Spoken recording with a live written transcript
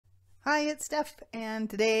Hi, it's Steph, and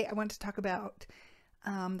today I want to talk about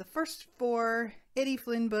the first four Eddie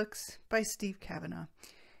Flynn books by Steve Cavanagh.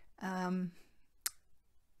 Um,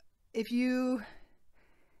 if you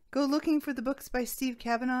go looking for the books by Steve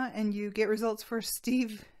Cavanagh and you get results for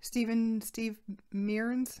Steve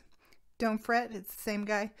Mearns, don't fret, it's the same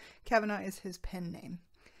guy. Cavanagh is his pen name.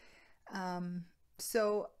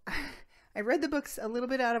 So I read the books a little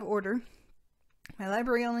bit out of order. My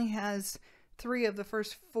library only has 3 of the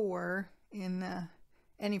first 4 in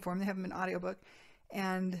any form. They haven't been audiobook.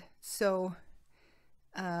 And so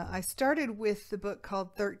I started with the book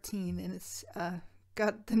called 13, and it's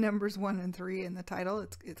got the numbers 1 and 3 in the title.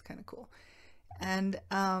 It's kind of cool. And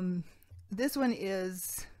this one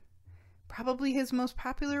is probably his most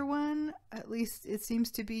popular one. At least it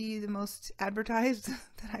seems to be the most advertised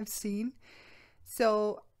that I've seen.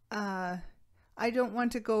 So I don't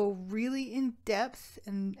want to go really in depth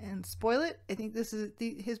and spoil it. I think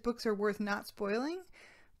his books are worth not spoiling,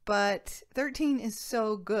 but 13 is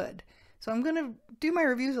so good. So I'm going to do my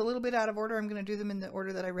reviews a little bit out of order. I'm going to do them in the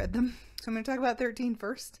order that I read them. So I'm going to talk about 13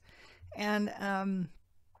 first. And I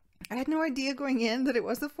had no idea going in that it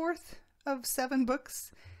was the 4th of 7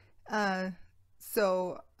 books.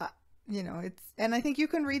 You know, and I think you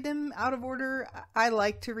can read them out of order. I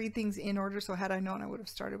like to read things in order, so had I known, I would have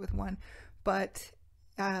started with 1. But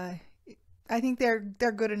I think they're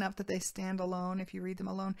good enough that they stand alone if you read them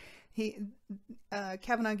alone.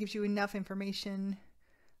 Cavanagh gives you enough information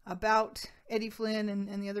about Eddie Flynn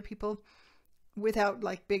and the other people without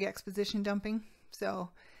like big exposition dumping. So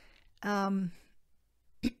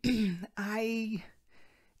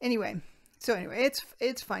anyway,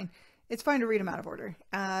 it's fine. It's fine to read them out of order.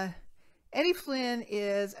 Eddie Flynn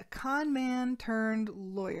is a con man turned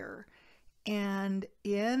lawyer. And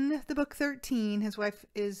in the book 13, his wife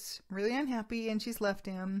is really unhappy and she's left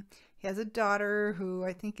him. He has a daughter who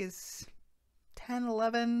I think is 10,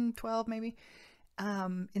 11, 12 maybe.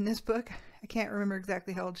 In this book, I can't remember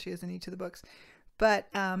exactly how old she is in each of the books. But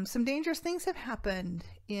some dangerous things have happened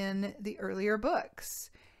in the earlier books.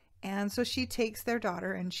 And so she takes their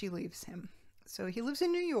daughter and she leaves him. So he lives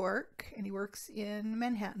in New York and he works in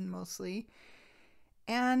Manhattan mostly.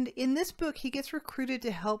 And in this book, he gets recruited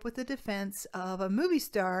to help with the defense of a movie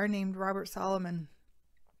star named Robert Solomon,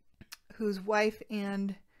 whose wife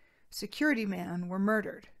and security man were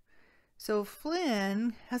murdered. So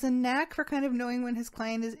Flynn has a knack for kind of knowing when his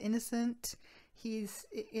client is innocent. He's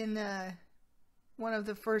in one of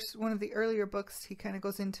the earlier books, he kind of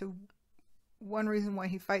goes into one reason why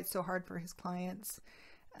he fights so hard for his clients,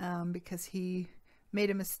 because he made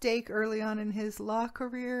a mistake early on in his law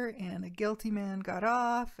career and a guilty man got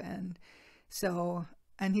off, and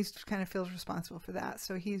he kind of feels responsible for that.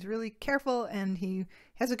 So he's really careful and he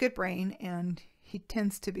has a good brain and he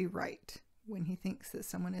tends to be right when he thinks that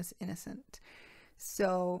someone is innocent.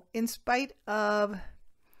 So in spite of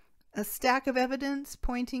a stack of evidence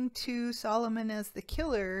pointing to Solomon as the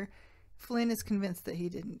killer, Flynn is convinced that he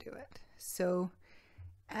didn't do it. So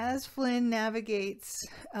as Flynn navigates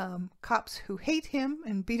cops who hate him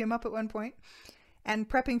and beat him up at one point, and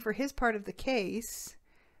prepping for his part of the case,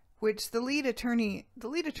 which the lead attorney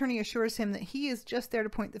assures him that he is just there to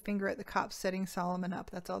point the finger at the cops setting Solomon up.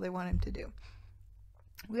 That's all they want him to do.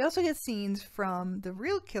 We also get scenes from the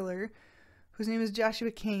real killer, whose name is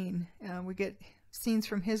Joshua Kane. We get scenes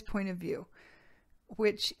from his point of view,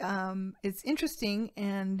 which is interesting,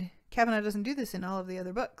 and Cavanagh doesn't do this in all of the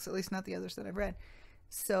other books, at least not the others that I've read.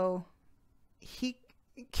 So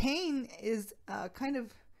Kane is kind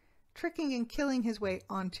of tricking and killing his way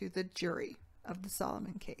onto the jury of the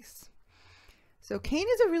Solomon case. So Kane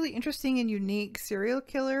is a really interesting and unique serial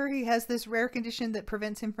killer. He has this rare condition that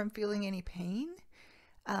prevents him from feeling any pain,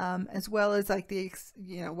 as well as like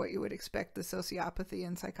what you would expect, the sociopathy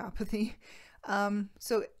and psychopathy.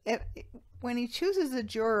 When he chooses a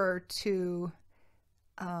juror to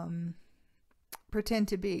pretend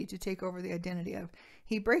to take over the identity of,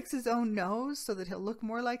 he breaks his own nose so that he'll look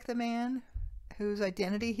more like the man whose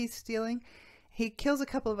identity he's stealing. He kills a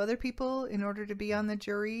couple of other people in order to be on the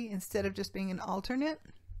jury instead of just being an alternate.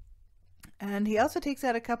 And he also takes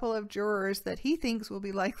out a couple of jurors that he thinks will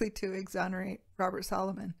be likely to exonerate Robert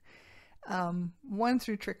Solomon, one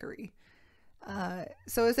through trickery.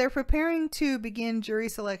 So as they're preparing to begin jury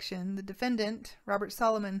selection, the defendant, Robert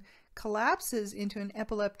Solomon, collapses into an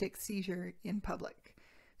epileptic seizure in public.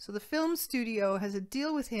 So the film studio has a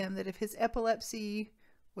deal with him that if his epilepsy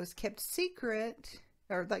was kept secret,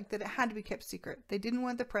 or like that it had to be kept secret, they didn't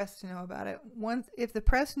want the press to know about it. If the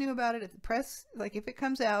press knew about it, if it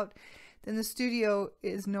comes out, then the studio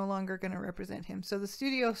is no longer going to represent him. So the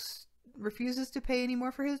studio refuses to pay any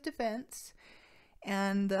more for his defense,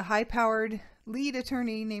 and the high-powered lead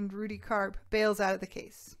attorney named Rudy Karp bails out of the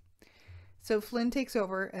case. So Flynn takes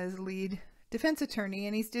over as lead defense attorney,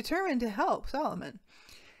 and he's determined to help Solomon.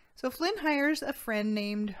 So Flynn hires a friend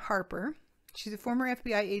named Harper. She's a former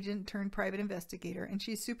FBI agent turned private investigator, and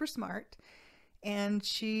she's super smart. And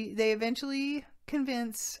they eventually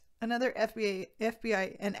convince another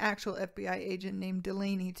an actual FBI agent named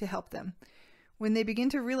Delaney to help them, when they begin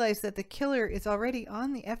to realize that the killer is already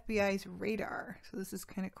on the FBI's radar. So this is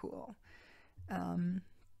kind of cool.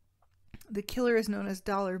 The killer is known as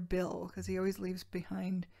Dollar Bill because he always leaves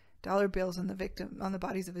behind dollar bills on the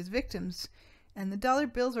bodies of his victims, and the dollar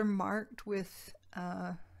bills are marked with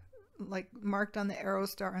marked on the arrow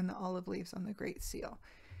star and the olive leaves on the Great Seal.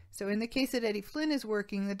 So in the case that Eddie Flynn is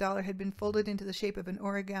working, the dollar had been folded into the shape of an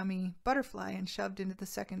origami butterfly and shoved into the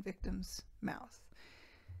second victim's mouth.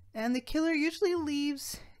 And the killer usually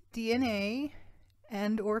leaves DNA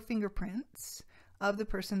and or fingerprints of the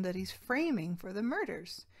person that he's framing for the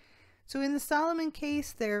murders. So in the Solomon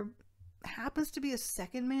case, there happens to be a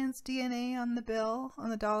second man's DNA on the bill, on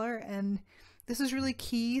the dollar, and this is really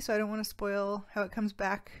key, so I don't want to spoil how it comes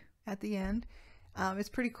back at the end. It's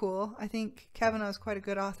pretty cool. I think Cavanagh is quite a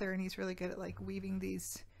good author, and he's really good at weaving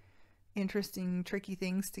these interesting, tricky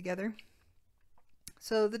things together.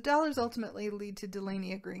 So the dollars ultimately lead to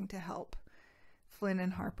Delaney agreeing to help Flynn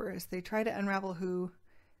and Harper as they try to unravel who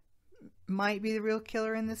might be the real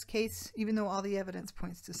killer in this case, even though all the evidence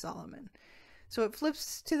points to Solomon. So it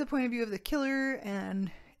flips to the point of view of the killer,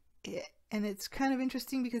 and it's kind of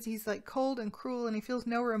interesting because he's cold and cruel, and he feels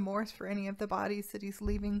no remorse for any of the bodies that he's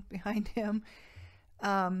leaving behind him.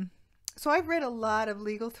 So I've read a lot of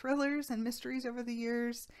legal thrillers and mysteries over the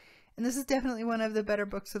years, and this is definitely one of the better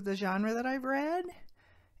books of the genre that I've read.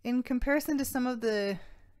 In comparison to some of the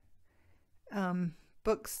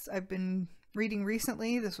books I've been reading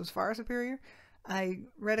recently, this was far superior. I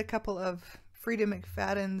read a couple of Frida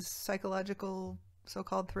McFadden's psychological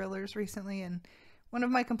so-called thrillers recently, and one of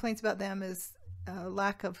my complaints about them is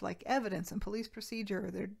lack of evidence and police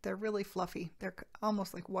procedure. They're really fluffy. They're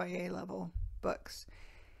almost like YA level books.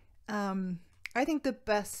 I think the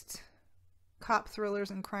best cop thrillers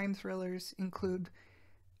and crime thrillers include,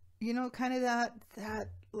 kind of that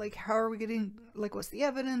how are we getting, what's the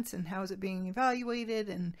evidence and how is it being evaluated,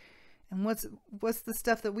 and what's the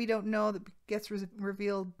stuff that we don't know that gets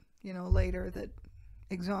revealed, later, that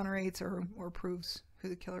exonerates or proves who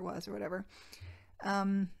the killer was or whatever.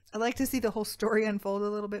 I like to see the whole story unfold a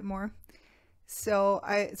little bit more. So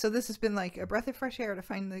this has been a breath of fresh air to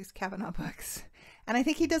find these Cavanagh books. And I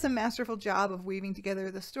think he does a masterful job of weaving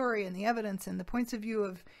together the story and the evidence and the points of view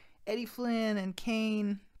of Eddie Flynn and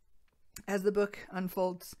Kane as the book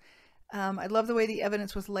unfolds. I love the way the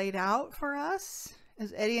evidence was laid out for us,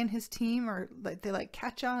 as Eddie and his team are they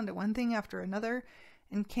catch on to one thing after another,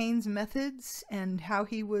 and Kane's methods and how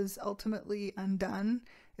he was ultimately undone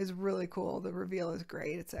is really cool. The reveal is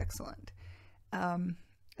great. It's excellent.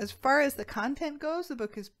 As far as the content goes, the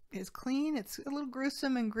book is clean. It's a little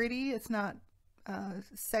gruesome and gritty. It's not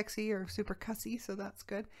sexy or super cussy, so that's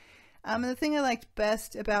good. And the thing I liked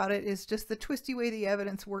best about it is just the twisty way the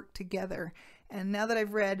evidence worked together. And now that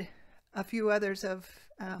I've read a few others of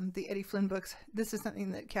the Eddie Flynn books, this is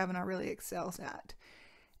something that Cavanagh really excels at.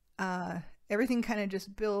 Everything kind of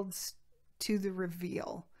just builds to the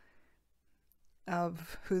reveal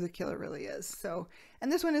of who the killer really is. So,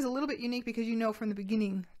 and this one is a little bit unique because from the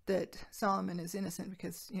beginning that Solomon is innocent,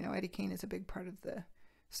 because Eddie Kane is a big part of the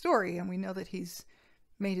story, and we know that he's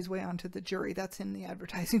made his way onto the jury. That's in the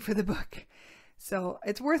advertising for the book. So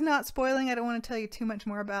it's worth not spoiling. I don't want to tell you too much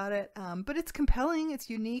more about it, but it's compelling, it's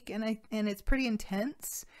unique, and it's pretty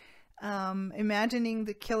intense. Imagining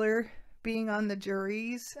the killer being on the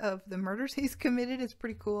juries of the murders he's committed is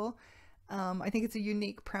pretty cool. I think it's a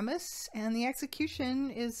unique premise, and the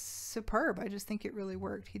execution is superb. I just think it really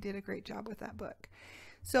worked. He did a great job with that book.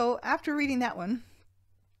 So after reading that one,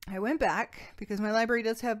 I went back, because my library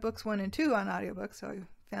does have books 1 and 2 on audiobooks, so I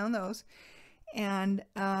found those. And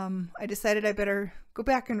I decided I better go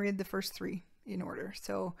back and read the first 3 in order.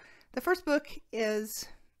 So the first book is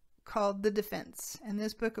called The Defense. And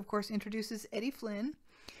this book, of course, introduces Eddie Flynn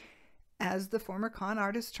as the former con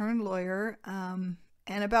artist turned lawyer.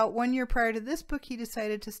 And about 1 year prior to this book, he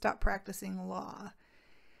decided to stop practicing law.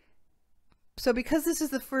 So because this is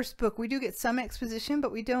the first book, we do get some exposition,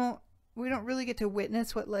 but we don't really get to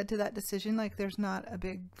witness what led to that decision. There's not a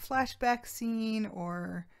big flashback scene,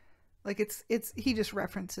 or he just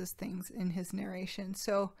references things in his narration.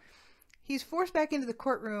 So he's forced back into the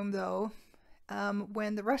courtroom, though,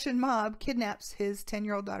 when the Russian mob kidnaps his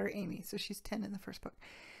 10-year-old daughter, Amy. So she's 10 in the first book.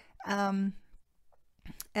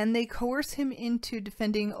 and they coerce him into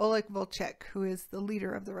defending Oleg Volchek, who is the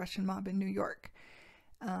leader of the Russian mob in New York.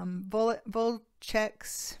 Volchek's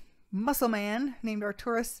muscle man, named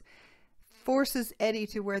Arturus, forces Eddie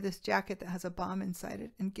to wear this jacket that has a bomb inside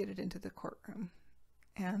it and get it into the courtroom.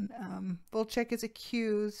 And Volchek is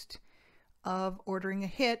accused of ordering a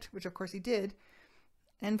hit, which of course he did.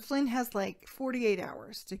 And Flynn has like 48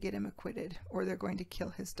 hours to get him acquitted, or they're going to kill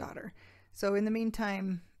his daughter. So in the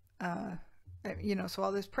meantime, so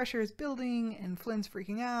all this pressure is building, and Flynn's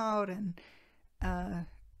freaking out, and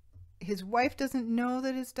his wife doesn't know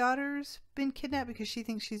that his daughter's been kidnapped because she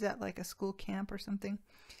thinks she's at like a school camp or something.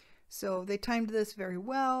 So they timed this very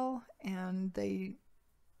well, and the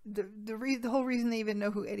whole reason they even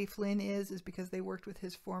know who Eddie Flynn is because they worked with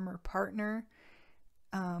his former partner,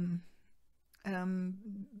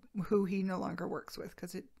 who he no longer works with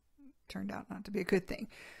because it turned out not to be a good thing.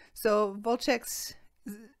 So Volchek's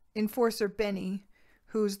enforcer Benny,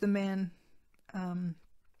 who's the man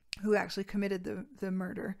who actually committed the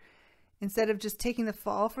murder, instead of just taking the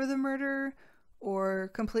fall for the murder or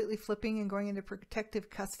completely flipping and going into protective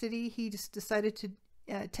custody, he just decided to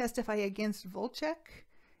testify against Volchek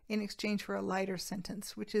in exchange for a lighter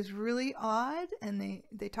sentence, which is really odd. And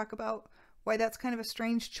they talk about why that's kind of a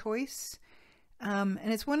strange choice. And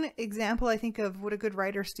it's one example, I think, of what a good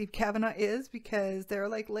writer Steve Cavanagh is, because there are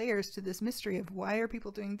like layers to this mystery of why are people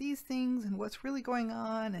doing these things and what's really going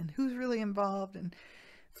on and who's really involved. And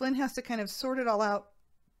Flynn has to kind of sort it all out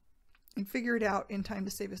and figure it out in time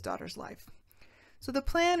to save his daughter's life. So the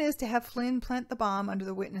plan is to have Flynn plant the bomb under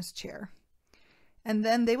the witness chair, and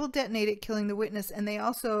then they will detonate it, killing the witness. And they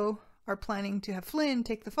also are planning to have Flynn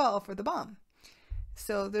take the fall for the bomb.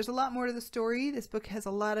 So there's a lot more to the story. This book has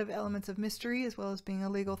a lot of elements of mystery as well as being a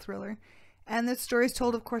legal thriller. And the story is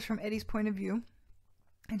told, of course, from Eddie's point of view.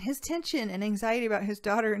 And his tension and anxiety about his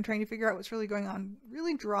daughter and trying to figure out what's really going on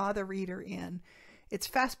really draw the reader in. It's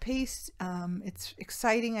fast-paced. It's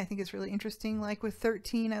exciting. I think it's really interesting. Like with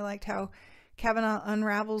 13, I liked how Cavanagh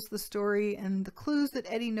unravels the story and the clues that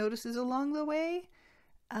Eddie notices along the way,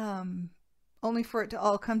 only for it to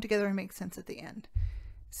all come together and make sense at the end.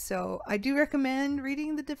 So I do recommend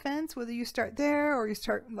reading The Defense, whether you start there or you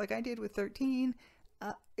start like I did with 13.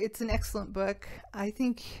 It's an excellent book. I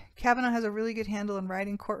think Cavanagh has a really good handle on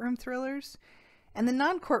writing courtroom thrillers, and the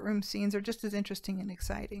non-courtroom scenes are just as interesting and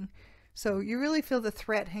exciting. So you really feel the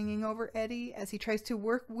threat hanging over Eddie as he tries to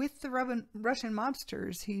work with the Russian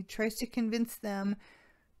mobsters. He tries to convince them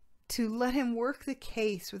to let him work the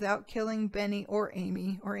case without killing Benny or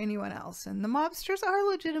Amy or anyone else. And the mobsters are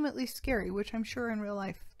legitimately scary, which I'm sure in real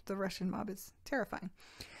life the Russian mob is terrifying.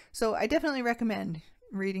 So I definitely recommend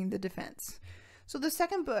reading The Defense. So the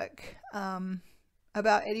second book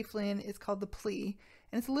about Eddie Flynn is called The Plea,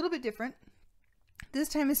 and it's a little bit different. This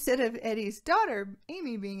time, instead of Eddie's daughter,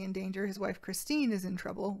 Amy, being in danger, his wife, Christine, is in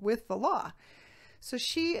trouble with the law. So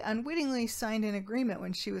she unwittingly signed an agreement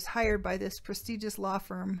when she was hired by this prestigious law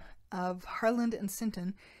firm of Harland and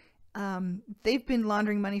Sinton. They've been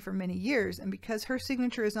laundering money for many years, and because her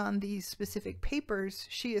signature is on these specific papers,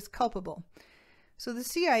 she is culpable. So the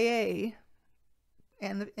CIA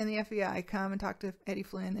and the FBI come and talk to Eddie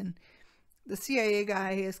Flynn, and the CIA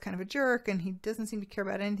guy is kind of a jerk, and he doesn't seem to care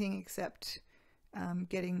about anything except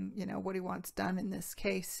getting, what he wants done in this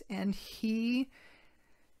case. And he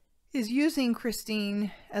is using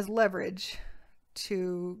Christine as leverage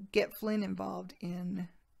to get Flynn involved in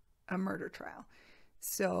a murder trial.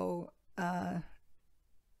 So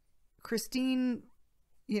Christine,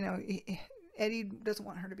 Eddie doesn't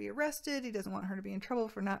want her to be arrested. He doesn't want her to be in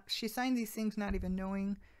trouble she signed these things not even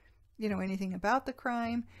knowing, anything about the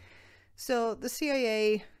crime. So the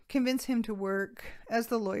CIA convinced him to work as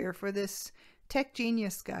the lawyer for this tech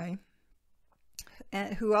genius guy,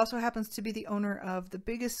 who also happens to be the owner of the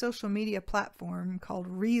biggest social media platform called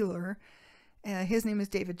Reeler. His name is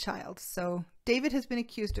David Childs. So David has been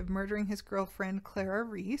accused of murdering his girlfriend, Clara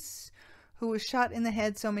Reese, who was shot in the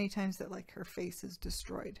head so many times that her face is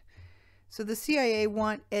destroyed. So the CIA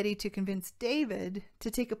want Eddie to convince David to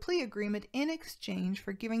take a plea agreement in exchange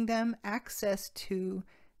for giving them access to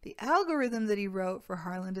the algorithm that he wrote for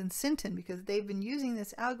Harland and Sinton, because they've been using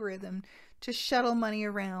this algorithm to shuttle money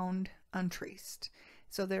around untraced.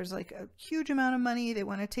 So there's a huge amount of money. They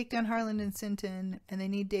want to take down Harland and Sinton, and they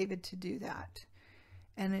need David to do that.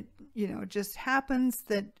 And it just happens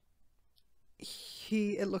that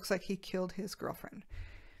it looks like he killed his girlfriend.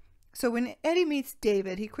 So when Eddie meets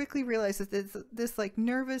David, he quickly realizes that this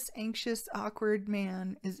nervous, anxious, awkward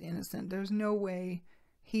man is innocent. There's no way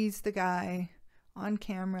he's the guy on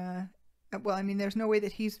camera. Well, there's no way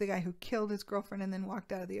that he's the guy who killed his girlfriend and then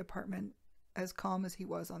walked out of the apartment as calm as he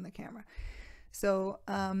was on the camera. So,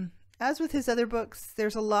 as with his other books,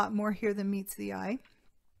 there's a lot more here than meets the eye.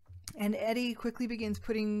 And Eddie quickly begins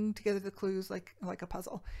putting together the clues like a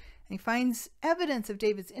puzzle. And he finds evidence of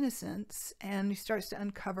David's innocence, and he starts to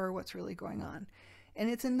uncover what's really going on. And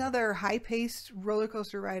it's another high-paced roller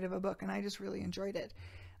coaster ride of a book, and I just really enjoyed it.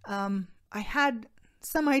 I had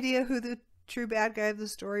some idea who the true bad guy of the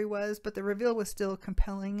story was, but the reveal was still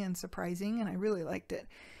compelling and surprising, and I really liked it.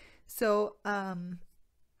 So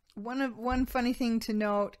one funny thing to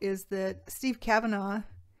note is that Steve Cavanagh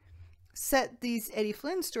set these Eddie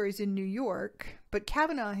Flynn stories in New York, but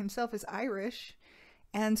Cavanagh himself is Irish,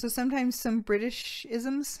 and so sometimes some British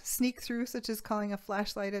isms sneak through, such as calling a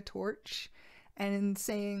flashlight a torch, and in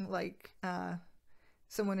saying like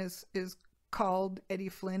someone is called Eddie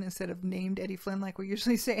Flynn instead of named Eddie Flynn like we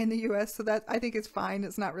usually say in the US. So that, I think it's fine.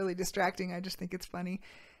 It's not really distracting. I just think it's funny.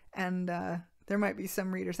 And there might be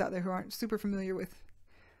some readers out there who aren't super familiar with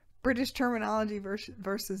British terminology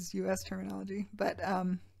versus US terminology, but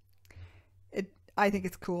I think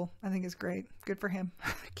it's cool. I think it's great. Good for him.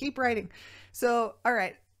 Keep writing. So, all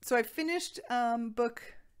right. So I finished book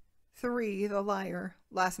 3, The Liar,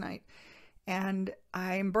 last night. And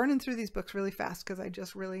I'm burning through these books really fast because I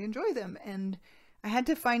just really enjoy them. And I had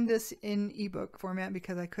to find this in ebook format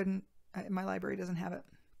because I couldn't, my library doesn't have it.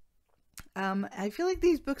 I feel like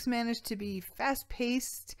these books manage to be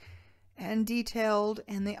fast-paced and detailed,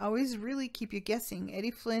 and they always really keep you guessing.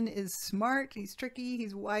 Eddie Flynn is smart, he's tricky,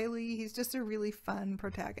 he's wily, he's just a really fun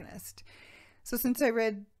protagonist. So since I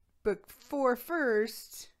read book 4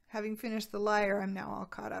 first, having finished The Liar, I'm now all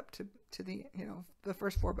caught up to the, the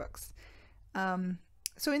first 4 books.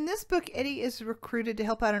 So in this book, Eddie is recruited to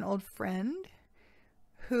help out an old friend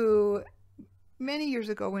who many years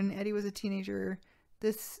ago, when Eddie was a teenager,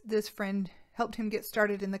 this friend helped him get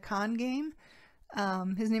started in the con game.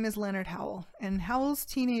 His name is Leonard Howell, and Howell's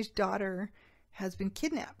teenage daughter has been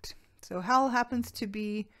kidnapped. So Howell happens to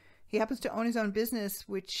own his own business,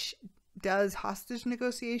 which does hostage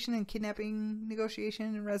negotiation and kidnapping negotiation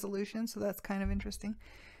and resolution. So that's kind of interesting.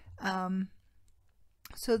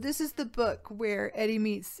 So this is the book where Eddie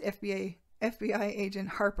meets FBI agent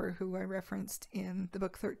Harper, who I referenced in the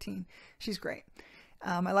book 13. She's great.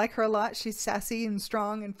 I like her a lot. She's sassy and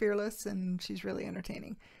strong and fearless, and she's really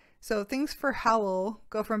entertaining. So things for Howell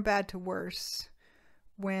go from bad to worse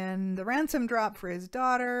when the ransom drop for his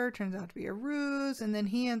daughter turns out to be a ruse, and then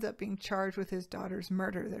he ends up being charged with his daughter's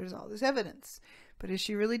murder. There's all this evidence. But is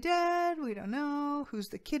she really dead? We don't know. Who's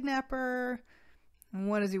the kidnapper? And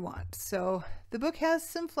what does he want? So the book has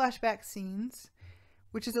some flashback scenes,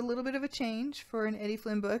 which is a little bit of a change for an Eddie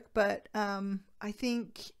Flynn book, but I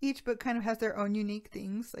think each book kind of has their own unique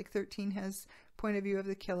things. Like 13 has point of view of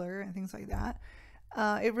the killer and things like that.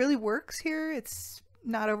 It really works here. It's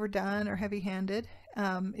not overdone or heavy-handed.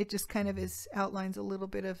 It just kind of outlines a little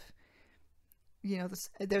bit of,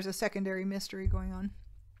 there's a secondary mystery going on.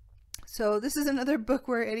 So this is another book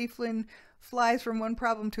where Eddie Flynn flies from one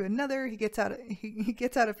problem to another. He gets out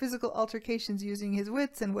of physical altercations using his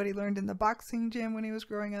wits and what he learned in the boxing gym when he was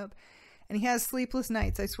growing up. And he has sleepless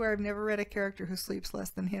nights. I swear I've never read a character who sleeps less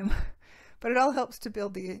than him. But it all helps to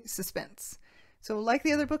build the suspense. So like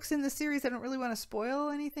the other books in the series, I don't really want to spoil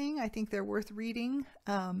anything. I think they're worth reading.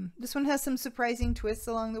 This one has some surprising twists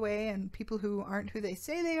along the way and people who aren't who they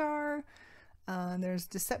say they are. There's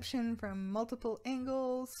deception from multiple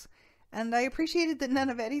angles. And I appreciated that none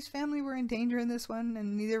of Eddie's family were in danger in this one,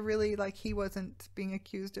 and neither really, he wasn't being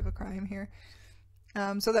accused of a crime here.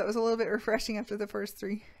 So that was a little bit refreshing after the first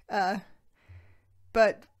 3. The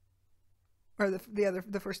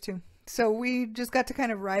first 2. So we just got to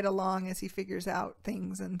kind of ride along as he figures out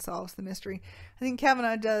things and solves the mystery. I think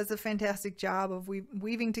Cavanagh does a fantastic job of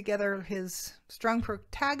weaving together his strong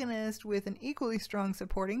protagonist with an equally strong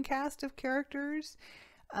supporting cast of characters.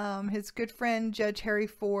 His good friend Judge Harry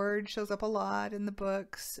Ford shows up a lot in the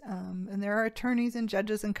books, and there are attorneys and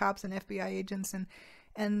judges and cops and FBI agents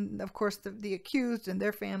and of course the accused and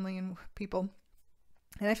their family and people.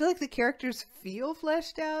 And I feel like the characters feel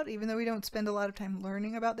fleshed out, even though we don't spend a lot of time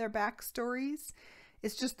learning about their backstories.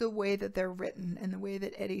 It's just the way that they're written and the way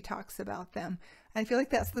that Eddie talks about them. I feel like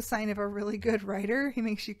that's the sign of a really good writer. He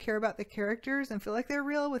makes you care about the characters and feel like they're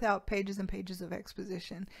real without pages and pages of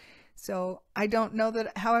exposition. So I don't know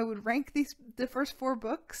how I would rank the first 4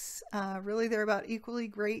 books. Really, they're about equally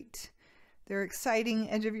great. They're exciting,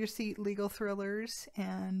 edge-of-your-seat legal thrillers,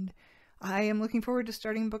 and I am looking forward to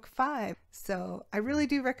starting book 5. So I really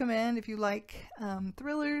do recommend, if you like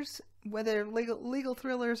thrillers, whether legal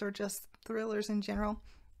thrillers or just thrillers in general,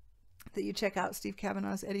 that you check out Steve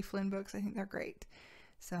Cavanagh's Eddie Flynn books. I think they're great.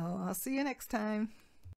 So I'll see you next time.